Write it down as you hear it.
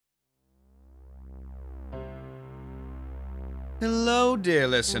Hello, dear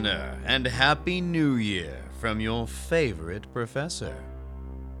listener, and Happy New Year from your favorite professor.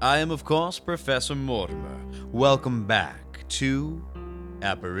 I am, of course, Professor Mortimer. Welcome back to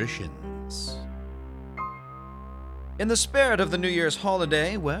Apparitions. In the spirit of the New Year's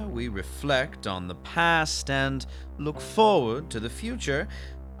holiday, where we reflect on the past and look forward to the future,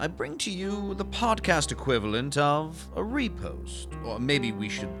 I bring to you the podcast equivalent of a repost, or maybe we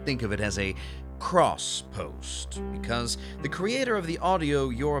should think of it as a cross post, because the creator of the audio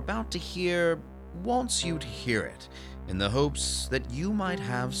you're about to hear wants you to hear it, in the hopes that you might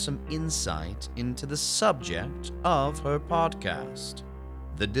have some insight into the subject of her podcast,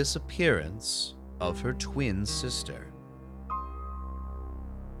 the disappearance of her twin sister.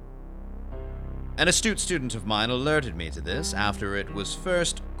 An astute student of mine alerted me to this after it was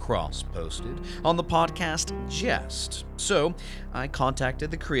first cross-posted on the podcast Jest, so I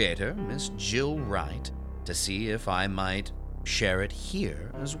contacted the creator, Miss Jill Wright, to see if I might share it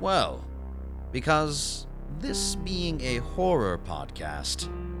here as well. Because this being a horror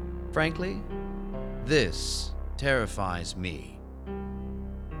podcast, frankly, this terrifies me.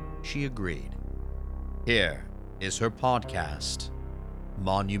 She agreed. Here is her podcast,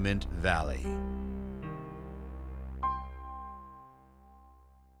 Monument Valley.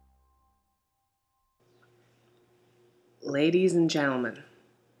 Ladies and gentlemen,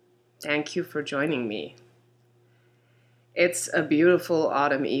 thank you for joining me. It's a beautiful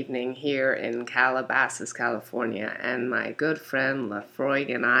autumn evening here in Calabasas, California, and my good friend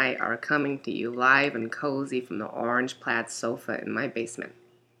Lafroig and I are coming to you live and cozy from the orange plaid sofa in my basement.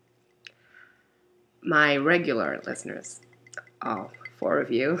 My regular listeners, all four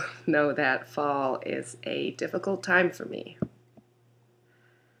of you, know that fall is a difficult time for me.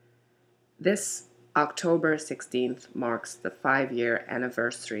 This October 16th marks the 5-year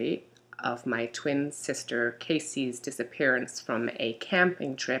anniversary of my twin sister Casey's disappearance from a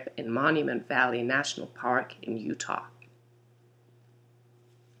camping trip in Monument Valley National Park in Utah.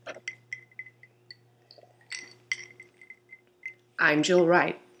 I'm Jill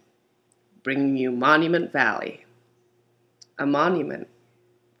Wright, bringing you Monument Valley, a monument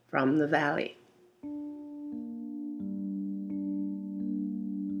from the valley.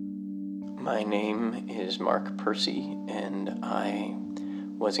 My name is Mark Percy, and I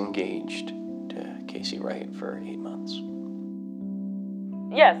was engaged to Casey Wright for 8 months.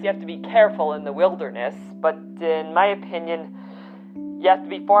 Yes, you have to be careful in the wilderness, but in my opinion, you have to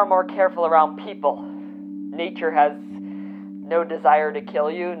be far more careful around people. Nature has no desire to kill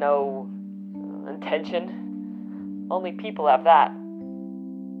you, no intention. Only people have that.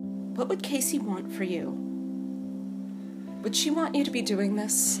 What would Casey want for you? Would she want you to be doing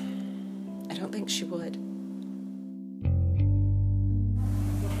this? I don't think she would.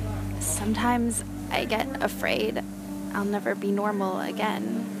 Sometimes I get afraid I'll never be normal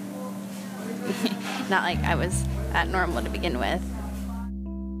again. Not like I was that normal to begin with.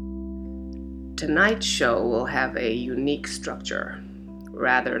 Tonight's show will have a unique structure.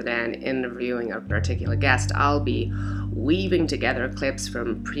 Rather than interviewing a particular guest, I'll be weaving together clips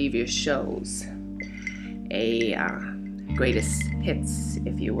from previous shows. A greatest hits,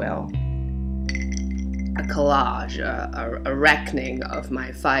 if you will. A collage, a reckoning of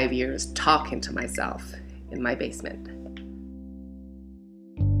my 5 years talking to myself in my basement.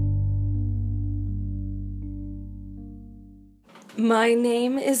 My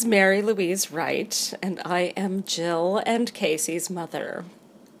name is Mary Louise Wright, and I am Jill and Casey's mother.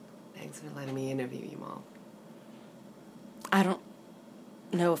 Thanks for letting me interview you, Mom. I don't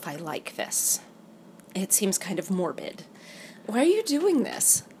know if I like this. It seems kind of morbid. Why are you doing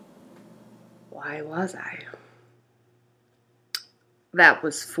this? Why was I? That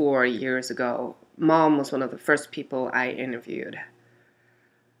was 4 years ago. Mom was one of the first people I interviewed.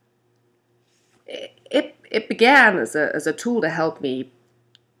 It began as a tool to help me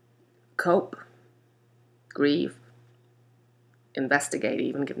cope, grieve, investigate,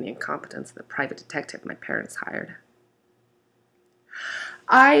 even given the incompetence of the private detective my parents hired.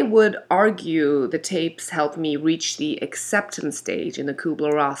 I would argue the tapes helped me reach the acceptance stage in the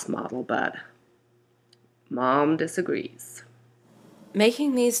Kubler-Ross model, but Mom disagrees.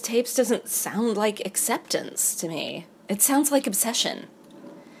 Making these tapes doesn't sound like acceptance to me. It sounds like obsession.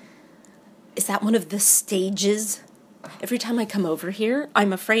 Is that one of the stages? Every time I come over here,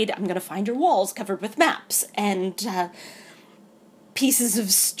 I'm afraid I'm going to find your walls covered with maps and pieces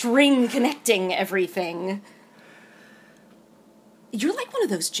of string connecting everything. You're like one of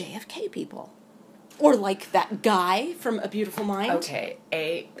those JFK people. Or like that guy from A Beautiful Mind. Okay,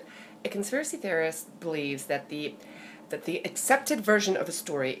 a conspiracy theorist believes that the accepted version of a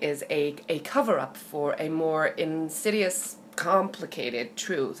story is a cover-up for a more insidious complicated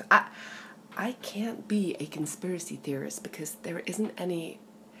truth. I can't be a conspiracy theorist because there isn't any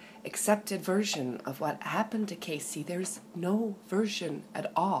accepted version of what happened to Casey. There's no version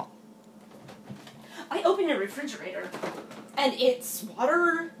at all. I open your refrigerator, and it's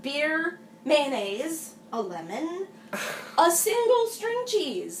water, beer, mayonnaise, a lemon, a single string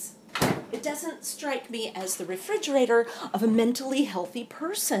cheese. It doesn't strike me as the refrigerator of a mentally healthy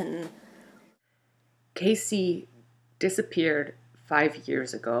person. Casey disappeared 5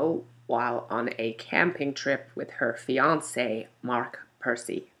 years ago while on a camping trip with her fiancé, Mark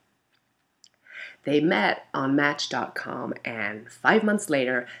Percy. They met on Match.com, and 5 months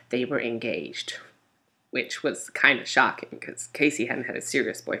later, they were engaged, which was kind of shocking because Casey hadn't had a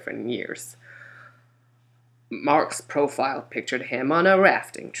serious boyfriend in years. Mark's profile pictured him on a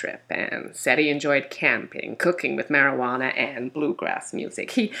rafting trip and said he enjoyed camping, cooking with marijuana, and bluegrass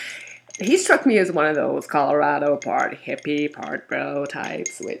music. He struck me as one of those Colorado part hippie, part bro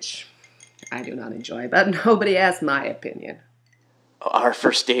types, which I do not enjoy, but nobody asked my opinion. Our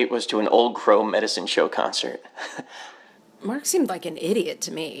first date was to an Old Crow medicine show concert. Mark seemed like an idiot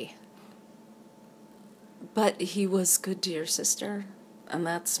to me. But he was good to your sister, and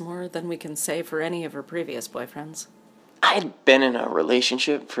that's more than we can say for any of her previous boyfriends. I had been in a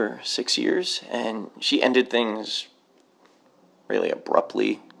relationship for 6 years, and she ended things really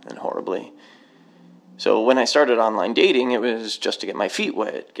abruptly and horribly. So when I started online dating, it was just to get my feet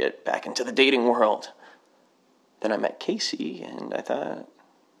wet, get back into the dating world. Then I met Casey, and I thought,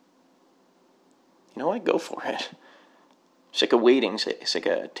 you know what, go for it. Sick of waiting, sick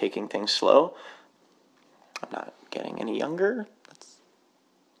of taking things slow. I'm not getting any younger.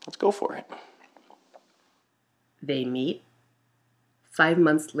 Let's go for it. They meet. 5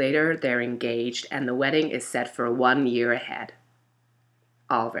 months later, they're engaged, and the wedding is set for 1 year ahead.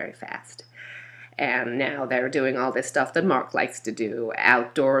 All very fast. And now they're doing all this stuff that Mark likes to do.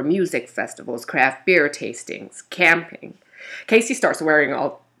 Outdoor music festivals, craft beer tastings, camping. Casey starts wearing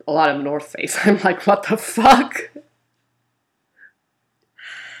a lot of North Face. I'm like, what the fuck?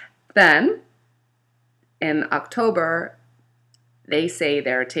 Then, in October, they say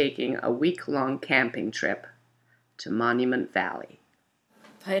they're taking a week-long camping trip to Monument Valley.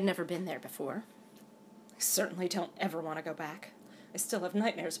 I had never been there before. I certainly don't ever want to go back. I still have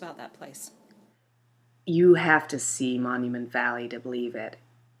nightmares about that place. You have to see Monument Valley to believe it.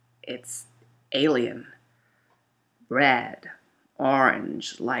 It's alien. Red,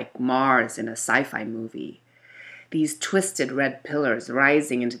 orange, like Mars in a sci-fi movie. These twisted red pillars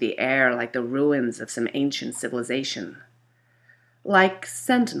rising into the air like the ruins of some ancient civilization. Like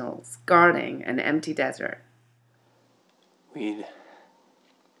sentinels guarding an empty desert. We'd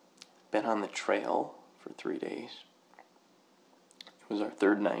been on the trail for 3 days. It was our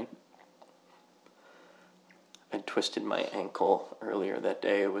third night. I'd twisted my ankle earlier that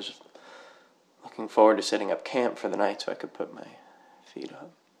day. I was looking forward to setting up camp for the night so I could put my feet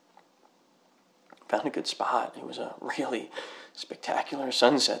up. Found a good spot. It was a really spectacular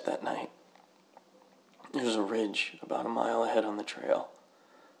sunset that night. There was a ridge about a mile ahead on the trail.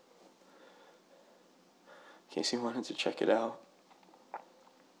 Casey wanted to check it out.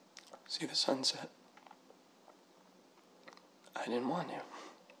 See the sunset. I didn't want to.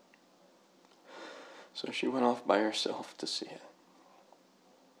 So she went off by herself to see it.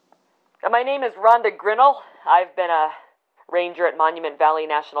 My name is Rhonda Grinnell. I've been a ranger at Monument Valley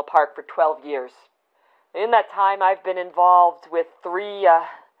National Park for 12 years. In that time, I've been involved with 3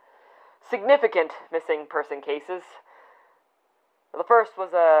 significant missing person cases. The first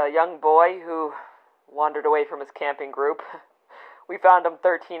was a young boy who wandered away from his camping group. We found him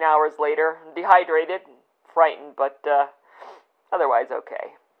 13 hours later, dehydrated, frightened, but otherwise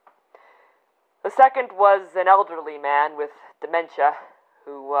okay. The second was an elderly man with dementia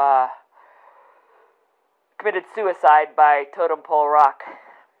who committed suicide by Totem Pole Rock.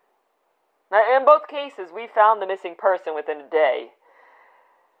 Now, in both cases, we found the missing person within a day.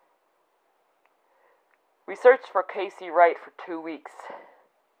 We searched for Casey Wright for 2 weeks.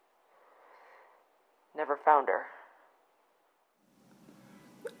 Never found her.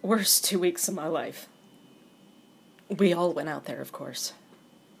 Worst 2 weeks of my life. We all went out there, of course.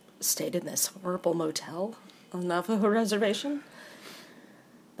 Stayed in this horrible motel on Navajo Reservation.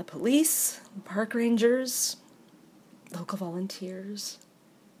 The police, park rangers, local volunteers,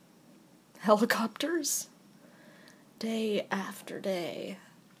 helicopters. Day after day.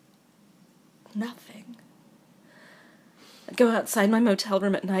 Nothing. I'd go outside my motel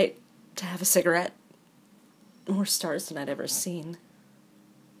room at night to have a cigarette. More stars than I'd ever seen.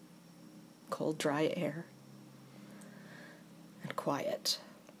 Cold, dry air. And quiet.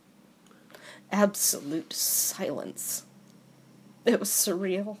 Absolute silence. It was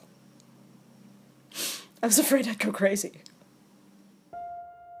surreal. I was afraid I'd go crazy.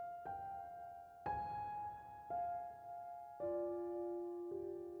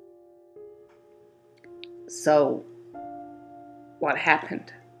 So, what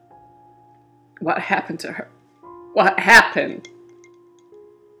happened? What happened to her? What happened?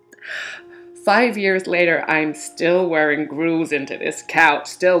 5 years later, I'm still wearing grooves into this couch,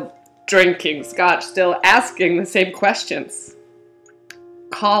 still drinking scotch, still asking the same questions,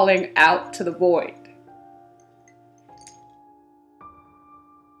 calling out to the void.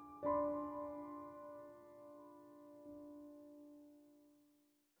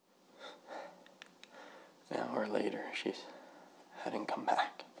 An hour later, she hadn't come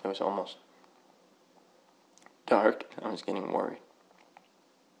back. It was almost dark. I was getting worried.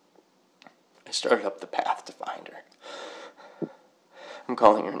 I started up the path to find her. I'm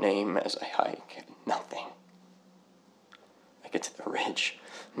calling her name as I hike. Nothing. I get to the ridge.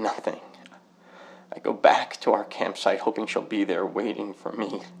 Nothing. I go back to our campsite hoping she'll be there waiting for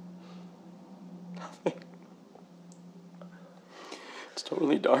me. Nothing. It's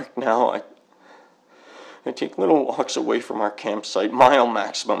totally dark now. I take little walks away from our campsite, mile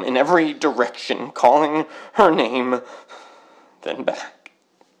maximum, in every direction, calling her name, then back.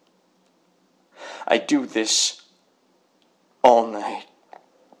 I do this all night.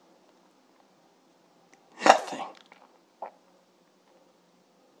 Nothing.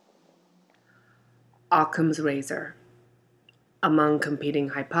 Occam's razor. Among competing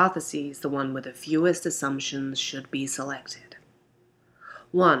hypotheses, the one with the fewest assumptions should be selected.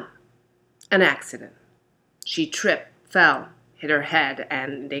 1. An accident. She tripped, fell, hit her head,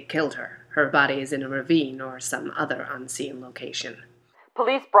 and they killed her. Her body is in a ravine or some other unseen location.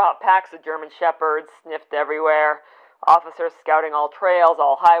 Police brought packs of German shepherds, sniffed everywhere. Officers scouting all trails,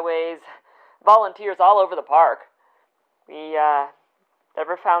 all highways. Volunteers all over the park. We,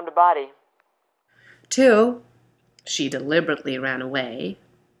 never found a body. 2. She deliberately ran away.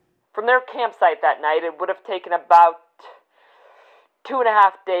 From their campsite that night, it would have taken about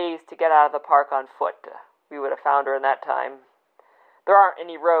 2.5 days to get out of the park on foot. We would have found her in that time. There aren't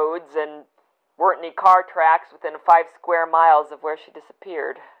any roads and weren't any car tracks within 5 square miles of where she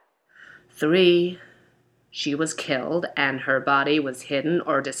disappeared. 3. She was killed and her body was hidden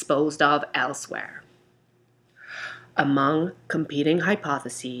or disposed of elsewhere. Among competing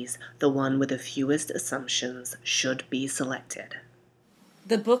hypotheses, the one with the fewest assumptions should be selected.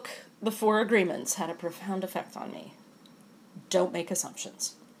 The book, The Four Agreements, had a profound effect on me. Don't make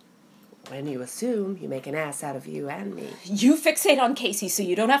assumptions. When you assume, you make an ass out of you and me. You fixate on Casey so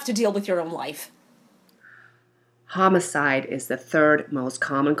you don't have to deal with your own life. Homicide is the third most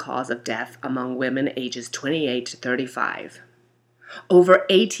common cause of death among women ages 28 to 35. Over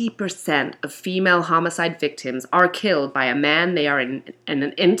 80% of female homicide victims are killed by a man they are in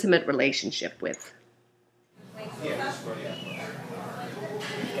an intimate relationship with. You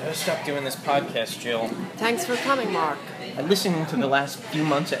gotta stop doing this podcast, Jill. Thanks for coming, Mark. I listened to the last few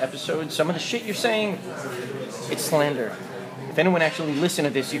months of episodes. Some of the shit you're saying, it's slander. If anyone actually listened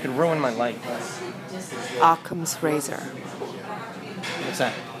to this, you could ruin my life. Occam's razor. What's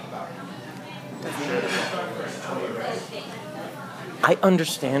that? I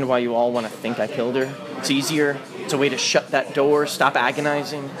understand why you all want to think I killed her. It's easier. It's a way to shut that door, stop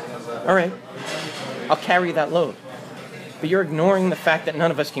agonizing. All right. I'll carry that load. But you're ignoring the fact that none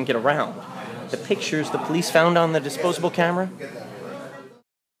of us can get around. The pictures the police found on the disposable camera?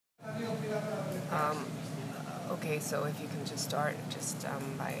 Okay, so if you can just start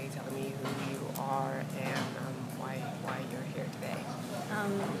by telling me who you are and why you're here today.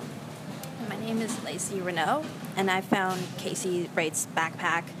 My name is Lacey Renault, and I found Casey Wright's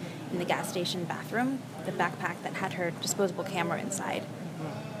backpack in the gas station bathroom, the backpack that had her disposable camera inside.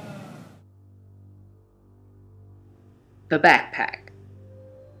 The backpack,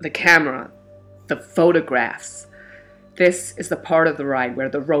 the camera, the photographs. This is the part of the ride where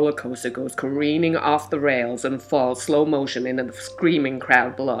the roller coaster goes careening off the rails and falls slow motion into the screaming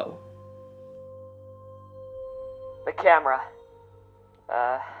crowd below. The camera.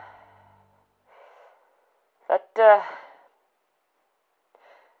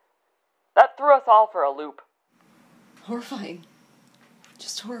 That threw us all for a loop. Horrifying.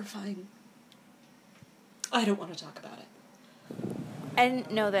 Just horrifying. I don't want to talk about it. I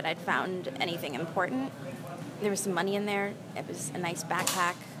didn't know that I'd found anything important. There was some money in there. It was a nice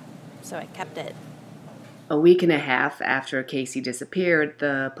backpack, so I kept it. A week and a half after Casey disappeared,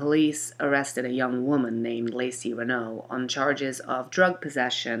 the police arrested a young woman named Lacey Renault on charges of drug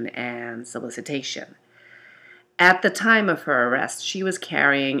possession and solicitation. At the time of her arrest, she was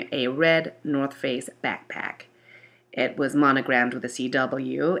carrying a red North Face backpack. It was monogrammed with a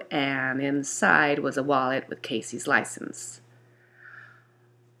CW, and inside was a wallet with Casey's license.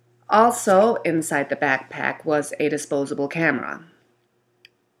 Also, inside the backpack was a disposable camera.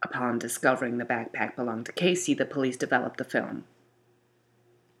 Upon discovering the backpack belonged to Casey, the police developed the film.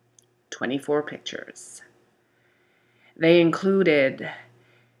 24 pictures. They included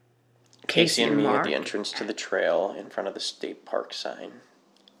Casey and me Mark at the entrance to the trail in front of the state park sign.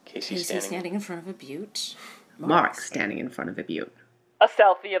 Casey standing in front of a butte. Mark standing in front of a butte. A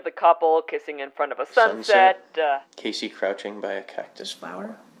selfie of the couple kissing in front of a sunset. Casey crouching by a cactus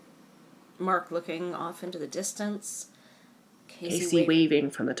Flower. Mark looking off into the distance. Casey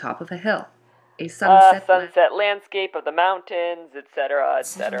waving from the top of a hill. A sunset landscape of the mountains, etc.,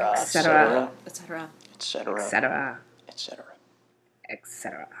 etc., etc., etc., etc., etc., etc.,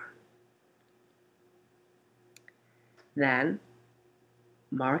 etc. Then,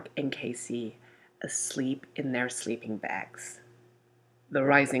 Mark and Casey asleep in their sleeping bags, the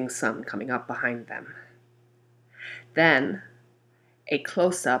rising sun coming up behind them. Then, a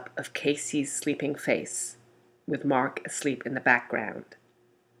close-up of Casey's sleeping face, with Mark asleep in the background.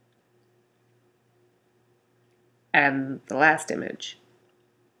 And the last image,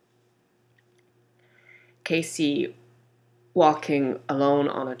 Casey walking alone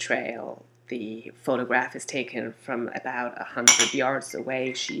on a trail. The photograph is taken from about 100 yards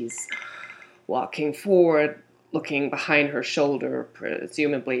away. She's walking forward, looking behind her shoulder,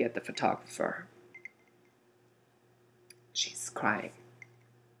 presumably at the photographer. She's crying.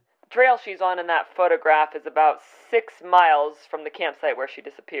 The trail she's on in that photograph is about 6 miles from the campsite where she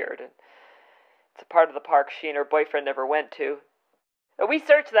disappeared. It's a part of the park she and her boyfriend never went to. We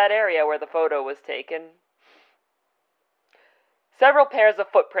searched that area where the photo was taken. Several pairs of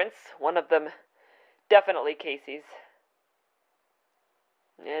footprints, one of them definitely Casey's.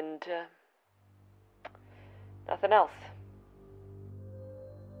 And, nothing else.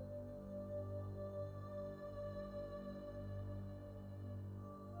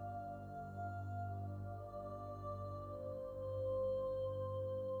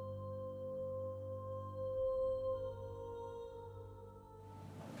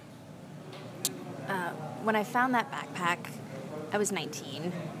 When I found that backpack, I was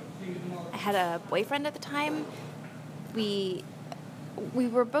 19. I had a boyfriend at the time. We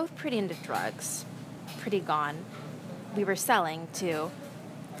were both pretty into drugs, pretty gone. We were selling, too.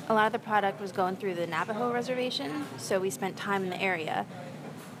 A lot of the product was going through the Navajo reservation, so we spent time in the area.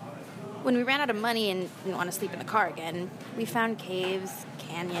 When we ran out of money and didn't want to sleep in the car again, we found caves,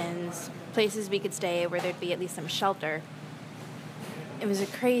 canyons, places we could stay where there'd be at least some shelter. It was a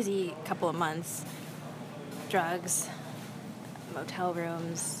crazy couple of months. Drugs, motel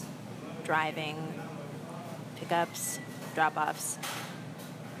rooms, driving, pickups, drop-offs,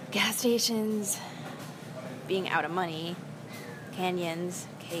 gas stations, being out of money, canyons,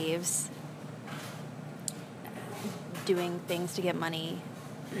 caves, doing things to get money,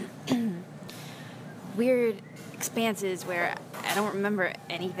 weird expanses where I don't remember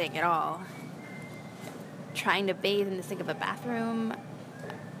anything at all, trying to bathe in the sink of a bathroom,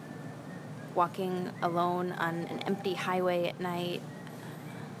 walking alone on an empty highway at night,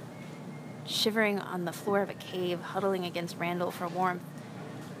 shivering on the floor of a cave, huddling against Randall for warmth.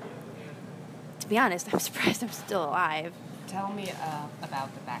 To be honest, I'm surprised I'm still alive. Tell me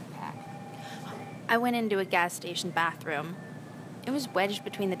about the backpack. I went into a gas station bathroom. It was wedged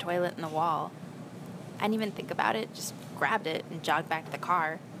between the toilet and the wall. I didn't even think about it, just grabbed it and jogged back to the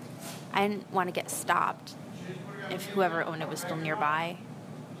car. I didn't want to get stopped if whoever owned it was still nearby.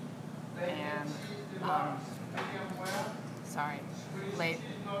 And, later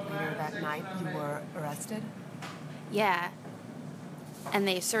that night you were arrested? Yeah. And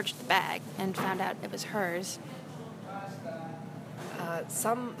they searched the bag and found out it was hers.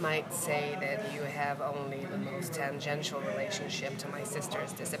 Some might say that you have only the most tangential relationship to my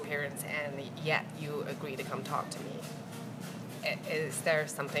sister's disappearance, and yet you agree to come talk to me. Is there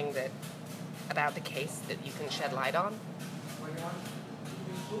something about the case that you can shed light on?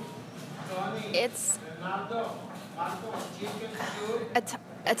 It's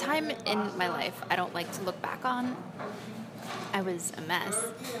a time in my life I don't like to look back on. I was a mess.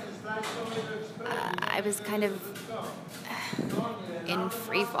 I was kind of in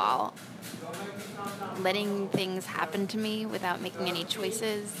free fall, letting things happen to me without making any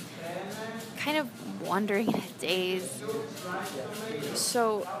choices, kind of wandering in a daze.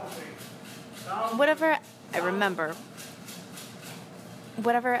 So, whatever I remember,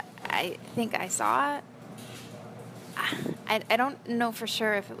 whatever I think I saw, I don't know for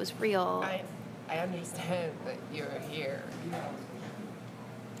sure if it was real. I understand that you're here.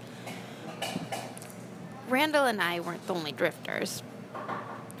 Randall and I weren't the only drifters.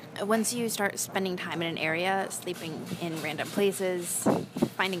 Once you start spending time in an area, sleeping in random places,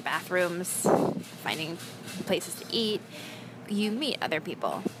 finding bathrooms, finding places to eat, you meet other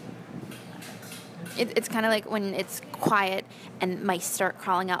people. It's kind of like when it's quiet and mice start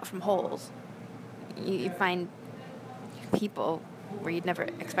crawling out from holes. You find people where you'd never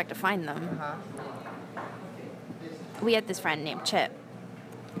expect to find them. We had this friend named Chip.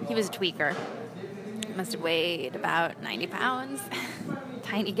 He was a tweaker. Must have weighed about 90 pounds.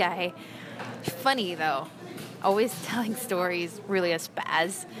 Tiny guy. Funny, though. Always telling stories, really a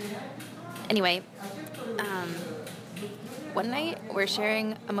spaz. Anyway, one night we're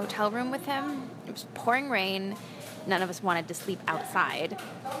sharing a motel room with him. It was pouring rain. None of us wanted to sleep outside.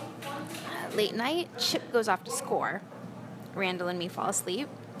 Late night, Chip goes off to score. Randall and me fall asleep.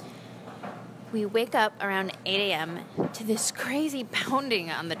 We wake up around 8 a.m. to this crazy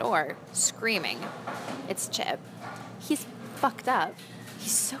pounding on the door, screaming. It's Chip. He's fucked up.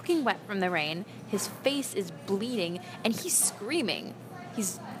 He's soaking wet from the rain. His face is bleeding, and he's screaming.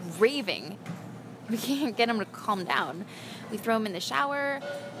 He's raving. We can't get him to calm down. We throw him in the shower,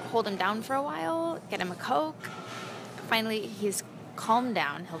 hold him down for a while, get him a Coke. Finally, he's calmed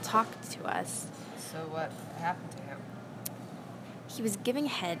down. He'll talk to us. So what happened to him? He was giving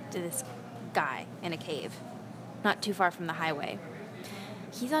head to this guy in a cave, not too far from the highway.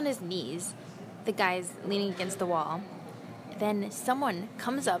 He's on his knees. The guy's leaning against the wall. Then someone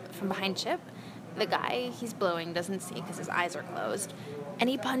comes up from behind Chip. The guy he's blowing doesn't see because his eyes are closed, and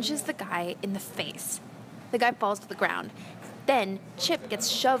he punches the guy in the face. The guy falls to the ground. Then Chip gets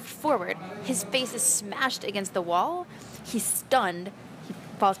shoved forward. His face is smashed against the wall. He's stunned. He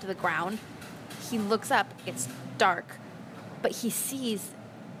falls to the ground. He looks up. It's dark, but he sees,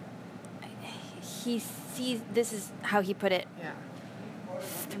 this is how he put it,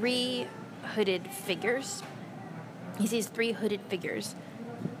 3 hooded figures. He sees 3 hooded figures.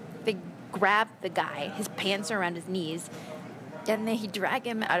 They grab the guy. His pants are around his knees. And they drag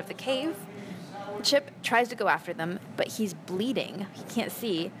him out of the cave. Chip tries to go after them, but he's bleeding. He can't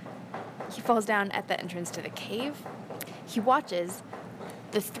see. He falls down at the entrance to the cave. He watches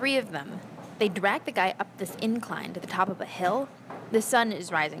the 3 of them. They drag the guy up this incline to the top of a hill. The sun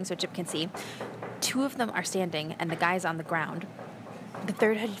is rising, so Chip can see. 2 of them are standing, and the guy's on the ground. The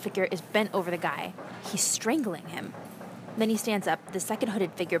 3rd hooded figure is bent over the guy. He's strangling him. Then he stands up. The 2nd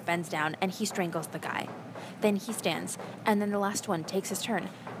hooded figure bends down, and he strangles the guy. Then he stands, and then the last one takes his turn,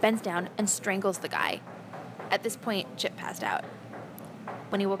 bends down, and strangles the guy. At this point, Chip passed out.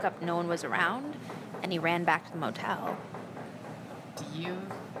 When he woke up, no one was around, and he ran back to the motel. Do you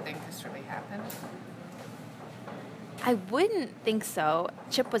think this really happened? I wouldn't think so.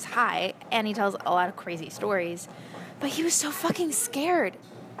 Chip was high, and he tells a lot of crazy stories, but he was so fucking scared.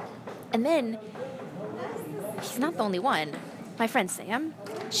 And then, he's not the only one. My friend Sam,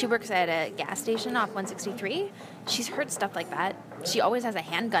 she works at a gas station off 163. She's heard stuff like that. She always has a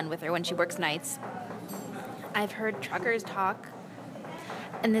handgun with her when she works nights. I've heard truckers talk.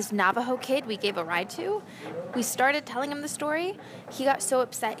 And this Navajo kid we gave a ride to, we started telling him the story. He got so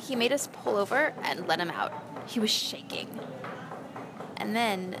upset, he made us pull over and let him out. He was shaking. And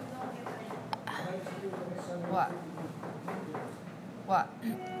then... What? What?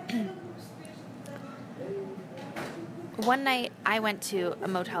 One night, I went to a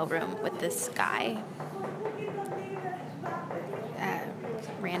motel room with this guy.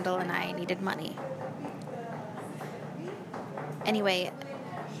 Randall and I needed money. Anyway,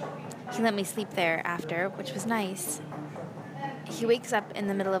 he let me sleep there after, which was nice. He wakes up in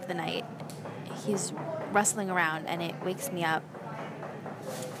the middle of the night. He's rustling around, and it wakes me up.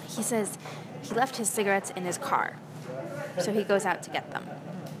 He says he left his cigarettes in his car, so he goes out to get them.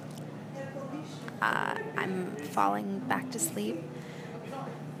 I'm falling back to sleep.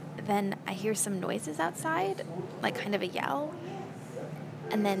 Then I hear some noises outside, like kind of a yell.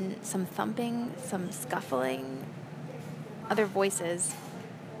 And then some thumping, some scuffling, other voices.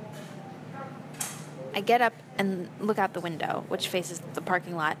 I get up and look out the window, which faces the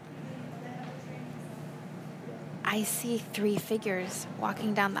parking lot. I see 3 figures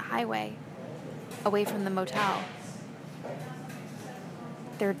walking down the highway, away from the motel.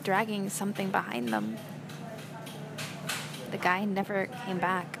 They're dragging something behind them. The guy never came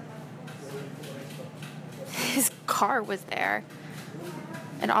back. His car was there,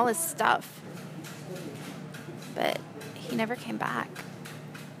 and all his stuff. But he never came back.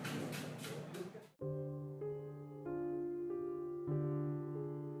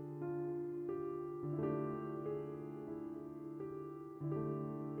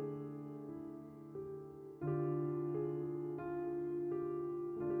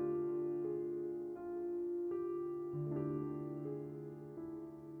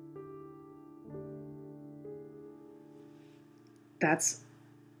 That's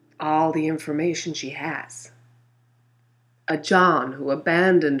all the information she has. A John who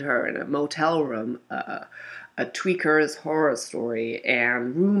abandoned her in a motel room, a tweaker's horror story,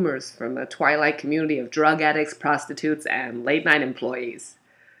 and rumors from a twilight community of drug addicts, prostitutes, and late-night employees.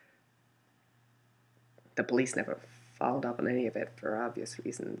 The police never followed up on any of it for obvious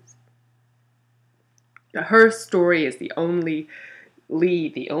reasons. Her story is the only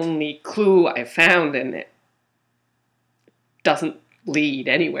lead, the only clue I found, and it doesn't lead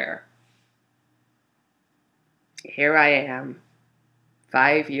anywhere. Here I am,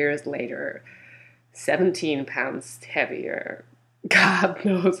 5 years later, 17 pounds heavier. God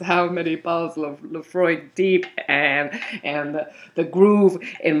knows how many bottles of Lefroy deep, and the groove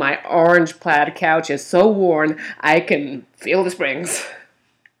in my orange plaid couch is so worn I can feel the springs.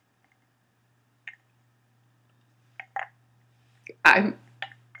 I'm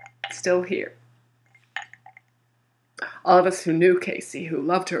still here. All of us who knew Casey, who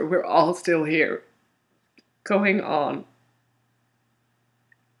loved her, we're all still here. Going on.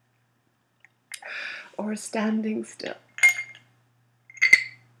 Or standing still.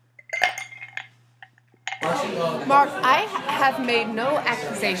 Mark, I have made no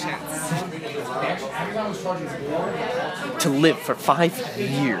accusations. To live for 5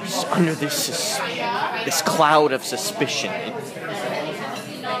 years under this cloud of suspicion.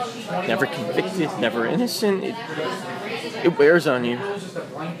 Never convicted, never innocent. It wears on you.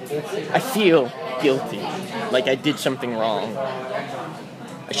 I feel guilty, like I did something wrong.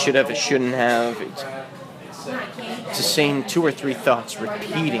 I should have, I shouldn't have. It's the same 2 or 3 thoughts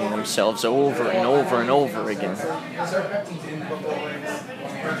repeating themselves over and over and over again.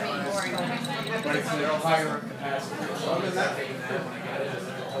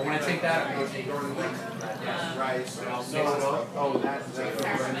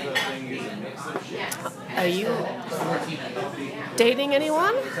 Are you dating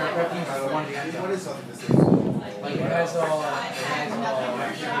anyone?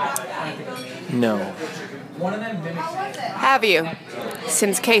 No. Have you?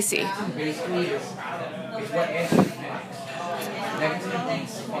 Since Casey?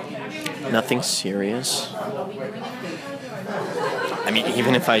 Nothing serious. I mean,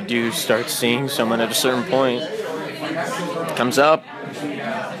 even if I do start seeing someone at a certain point, it comes up,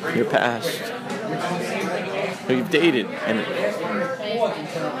 you're past. Who you've dated, and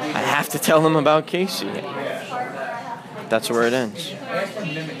I have to tell them about Casey. That's where it ends.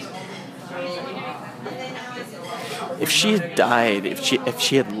 If she had died, if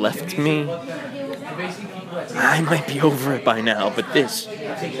she had left me, I might be over it by now, but this,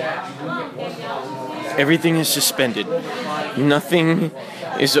 everything is suspended. Nothing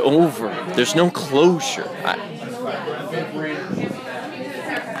is over. There's no closure.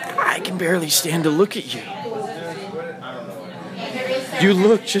 I can barely stand to look at you. You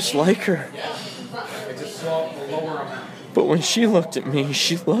look just like her. But when she looked at me,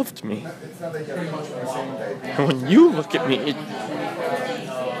 she loved me. And when you look at me,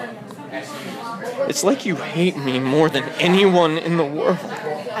 it's like you hate me more than anyone in the world.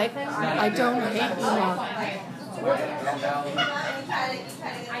 I don't hate you, Mark.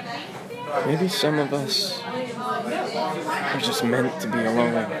 Maybe some of us are just meant to be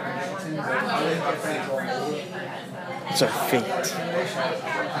alone. It's our fate.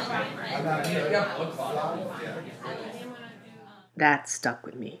 That stuck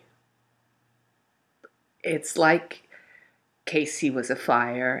with me. It's like Casey was a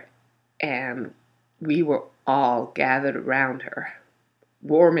fire and we were all gathered around her,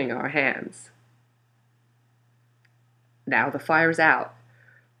 warming our hands. Now the fire's out,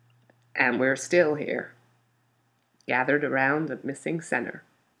 and we're still here, gathered around the missing center.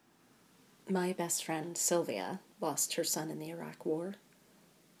 My best friend, Sylvia, lost her son in the Iraq War.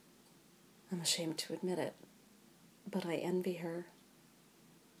 I'm ashamed to admit it, but I envy her.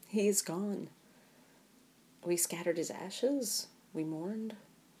 He's gone. We scattered his ashes, we mourned,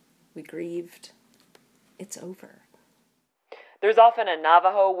 we grieved. It's over. There's often a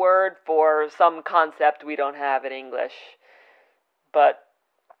Navajo word for some concept we don't have in English. But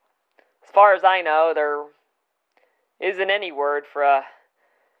as far as I know, there isn't any word for a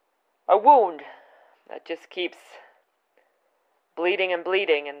wound that just keeps bleeding and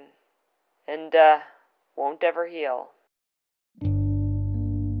bleeding and won't ever heal.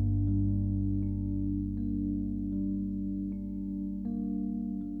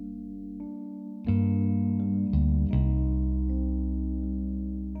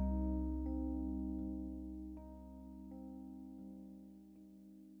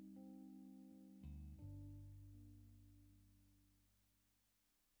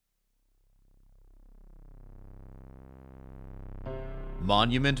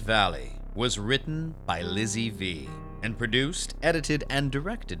 Monument Valley was written by Lizzie V. and produced, edited, and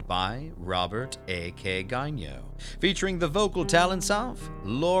directed by Robert A.K. Gagno, featuring the vocal talents of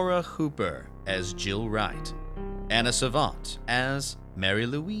Laura Hooper as Jill Wright, Anna Savant as Mary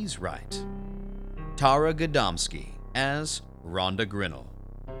Louise Wright, Tara Godomsky as Rhonda Grinnell,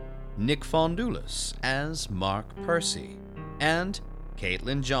 Nick Fondoulis as Mark Percy, and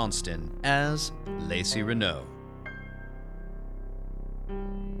Caitlin Johnston as Lacey Renault.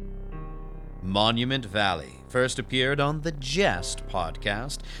 Monument Valley first appeared on the Jest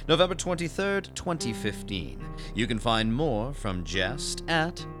podcast, November 23rd, 2015. You can find more from Jest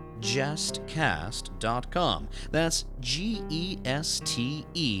at jestcast.com. That's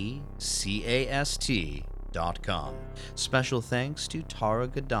GESTECAST.com. Special thanks to Tara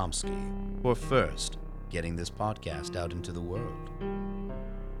Godomsky for first getting this podcast out into the world.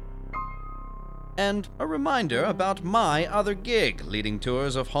 And a reminder about my other gig, leading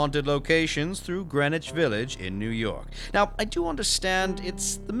tours of haunted locations through Greenwich Village in New York. Now, I do understand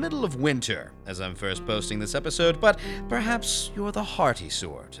it's the middle of winter as I'm first posting this episode, but perhaps you're the hearty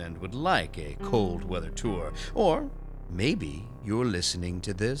sort and would like a cold weather tour, or maybe you're listening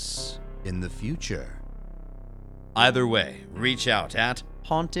to this in the future. Either way, reach out at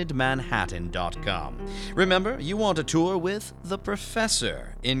hauntedmanhattan.com. Remember, you want a tour with The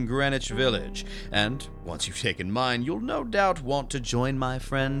Professor in Greenwich Village, and once you've taken mine, you'll no doubt want to join my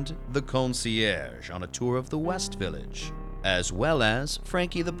friend, the Concierge, on a tour of the West Village, as well as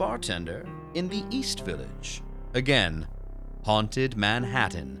Frankie the Bartender in the East Village. Again,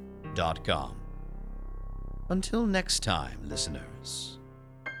 hauntedmanhattan.com. Until next time, listeners.